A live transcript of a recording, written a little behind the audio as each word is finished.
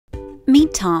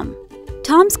Meet Tom.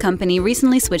 Tom's company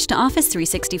recently switched to Office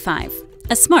 365,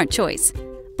 a smart choice.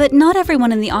 But not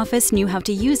everyone in the office knew how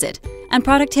to use it, and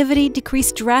productivity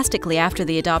decreased drastically after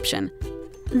the adoption.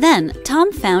 Then,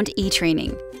 Tom found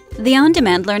eTraining. The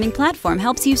on-demand learning platform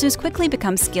helps users quickly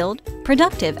become skilled,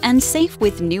 productive, and safe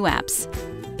with new apps,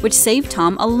 which saved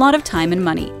Tom a lot of time and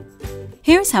money.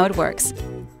 Here's how it works.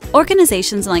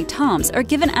 Organizations like Tom's are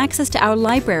given access to our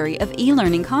library of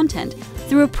e-learning content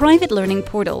through a private learning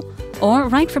portal or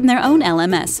right from their own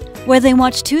LMS, where they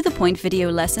watch to-the-point video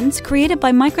lessons created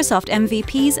by Microsoft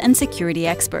MVPs and security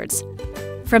experts.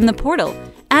 From the portal,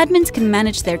 admins can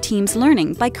manage their team's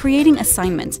learning by creating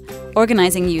assignments,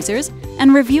 organizing users,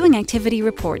 and reviewing activity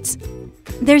reports.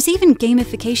 There's even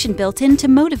gamification built in to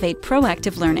motivate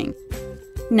proactive learning.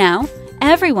 Now,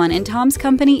 everyone in Tom's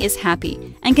company is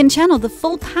happy and can channel the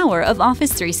full power of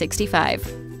Office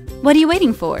 365. What are you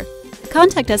waiting for?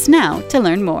 Contact us now to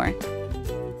learn more.